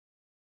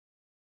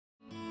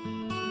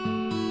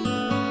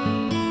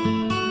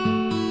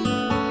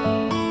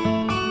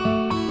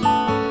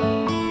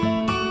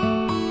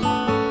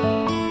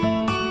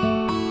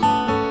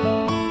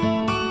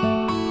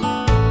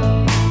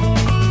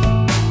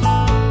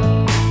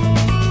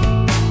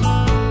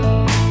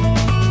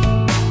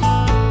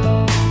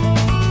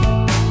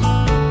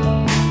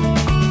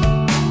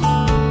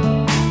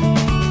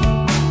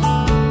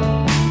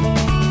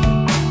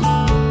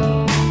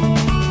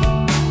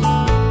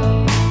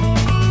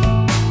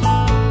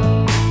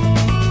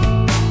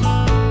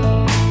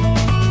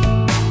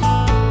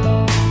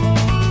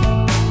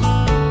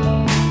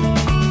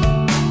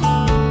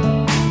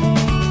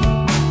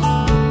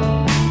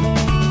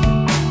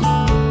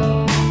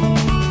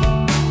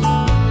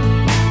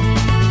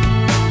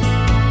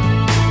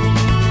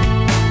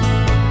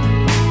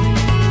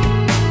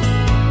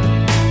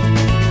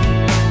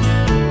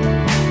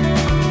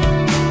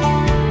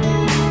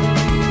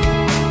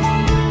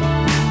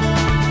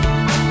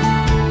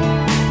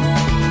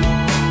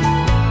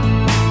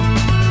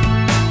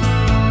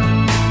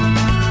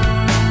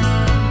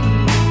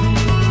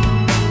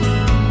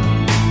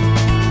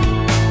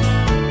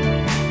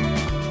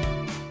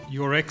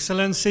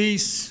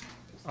Excellencies,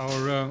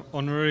 our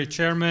honorary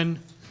chairman,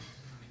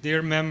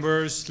 dear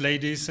members,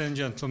 ladies and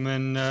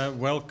gentlemen,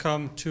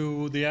 welcome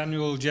to the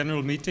annual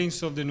general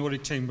meetings of the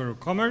Nordic Chamber of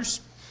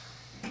Commerce.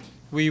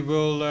 We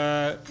will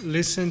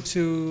listen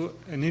to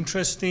an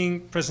interesting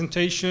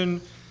presentation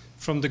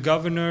from the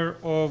governor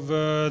of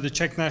the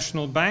Czech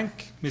National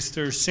Bank,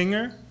 Mr.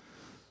 Singer.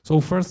 So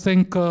first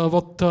thing,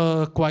 what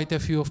quite a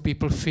few of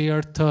people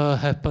feared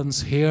happens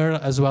here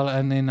as well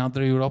and in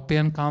other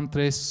European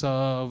countries.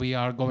 We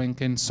are going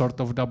in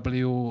sort of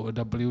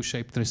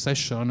W-shaped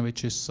recession,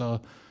 which is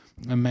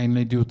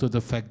mainly due to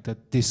the fact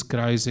that this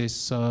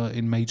crisis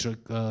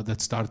that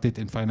started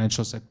in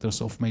financial sectors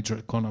of major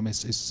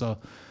economies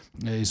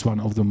is one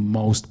of the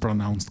most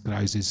pronounced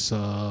crises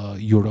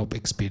Europe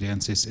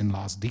experiences in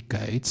last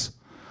decades.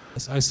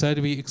 As I said,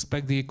 we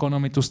expect the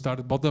economy to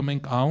start bottoming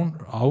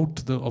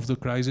out of the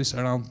crisis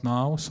around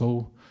now.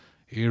 So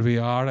here we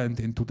are, and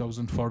in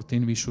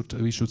 2014 we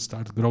should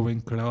start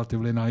growing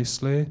relatively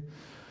nicely.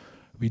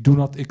 We do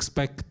not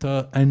expect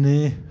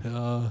any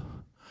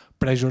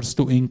pressures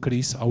to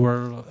increase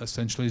our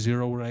essentially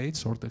zero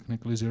rates or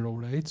technically zero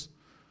rates,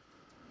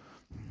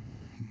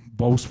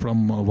 both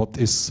from what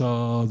is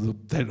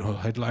the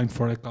headline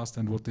forecast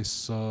and what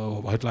is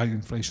headline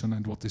inflation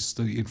and what is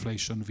the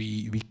inflation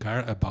we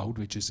care about,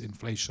 which is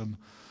inflation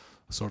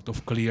sort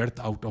of cleared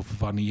out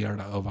of one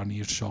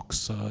year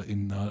shocks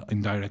in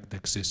indirect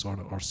taxes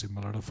or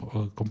similar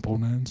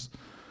components.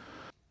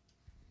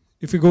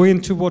 If we go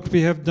into what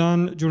we have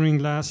done during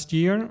last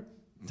year,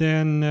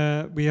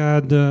 then we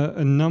had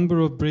a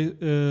number of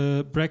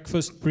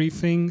breakfast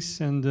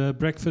briefings and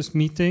breakfast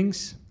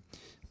meetings.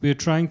 We are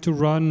trying to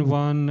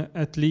run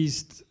at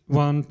least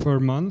one per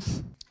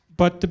month.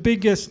 But the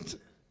biggest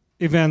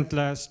event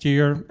last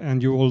year,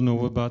 and you all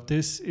know about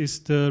this,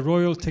 is the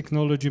Royal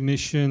Technology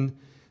Mission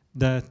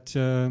that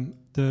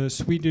the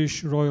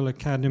Swedish Royal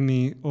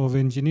Academy of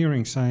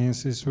Engineering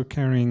Sciences were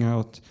carrying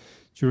out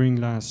during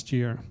last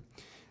year.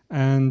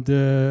 And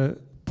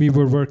we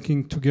were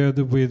working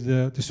together with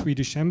the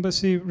Swedish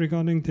Embassy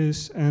regarding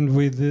this and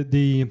with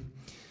the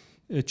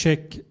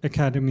Czech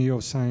Academy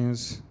of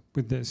Science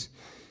with this.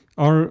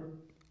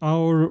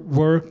 Our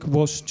work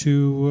was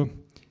to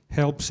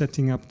help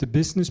setting up the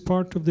business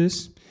part of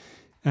this,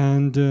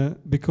 and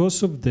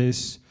because of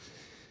this,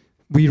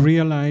 we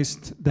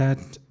realized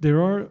that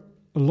there are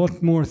a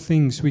lot more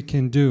things we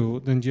can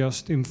do than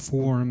just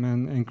inform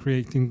and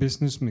creating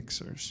business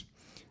mixers.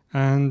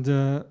 And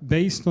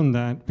based on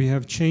that, we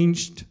have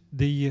changed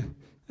the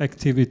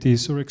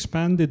activities or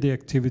expanded the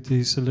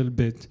activities a little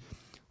bit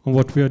on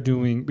what we are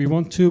doing. We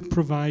want to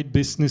provide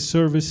business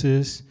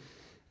services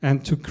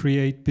and to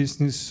create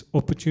business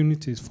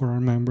opportunities for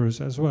our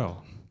members as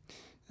well.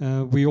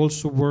 We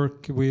also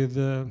work with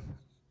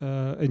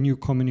a new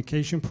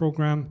communication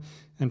program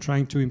and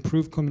trying to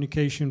improve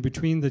communication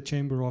between the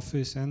chamber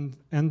office and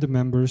the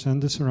members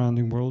and the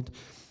surrounding world.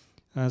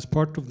 As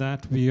part of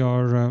that, we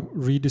are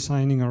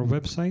redesigning our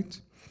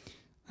website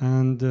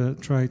and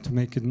try to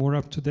make it more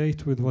up to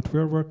date with what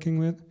we're working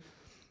with.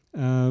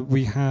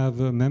 We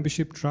have a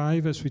membership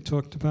drive, as we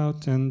talked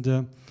about,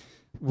 and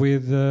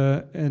with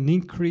an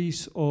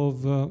increase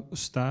of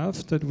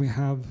staff that we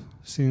have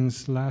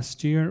since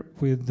last year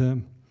with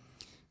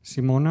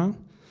Simona.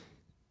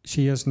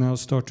 She has now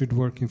started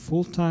working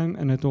full-time,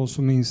 and it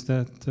also means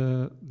that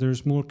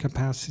there's more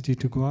capacity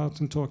to go out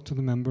and talk to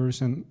the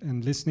members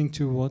and listening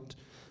to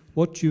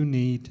what you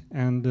need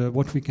and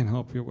what we can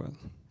help you with.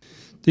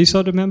 These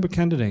are the member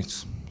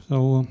candidates,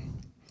 so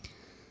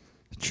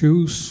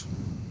choose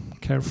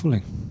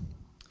carefully.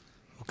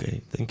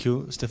 Okay, thank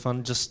you,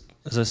 Stefan. Just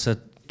as I said,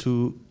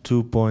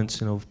 two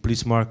points.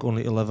 Please mark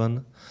only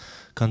 11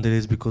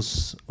 candidates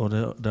because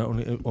there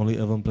are only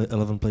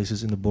 11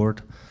 places in the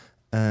board.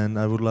 And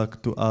I would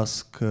like to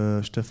ask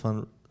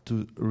Stefan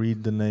to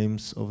read the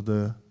names of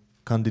the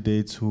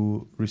candidates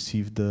who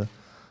received the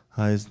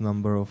highest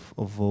number of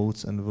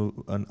votes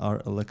and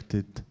are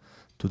elected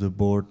to the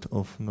board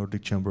of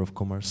Nordic Chamber of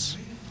Commerce.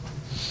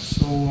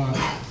 So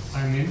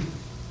I'm in.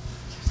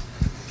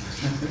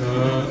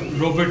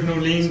 Robert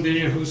Norlin,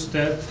 Birger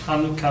Husted,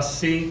 Hannu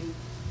Kassi,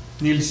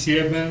 Nils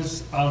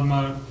Jebens,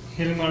 Almar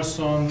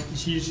Hilmarsson,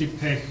 Gigi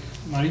Pech,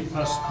 Marie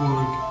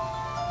Passburg,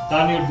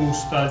 Daniel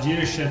Bostad,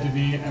 Jiri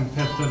Shedevi, and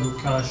Petter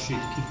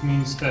Lukashik. It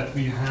means that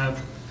we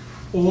have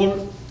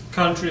all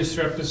countries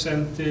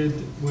represented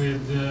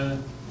with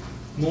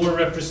more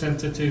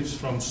representatives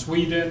from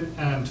Sweden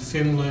and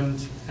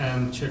Finland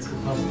and Czech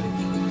Republic.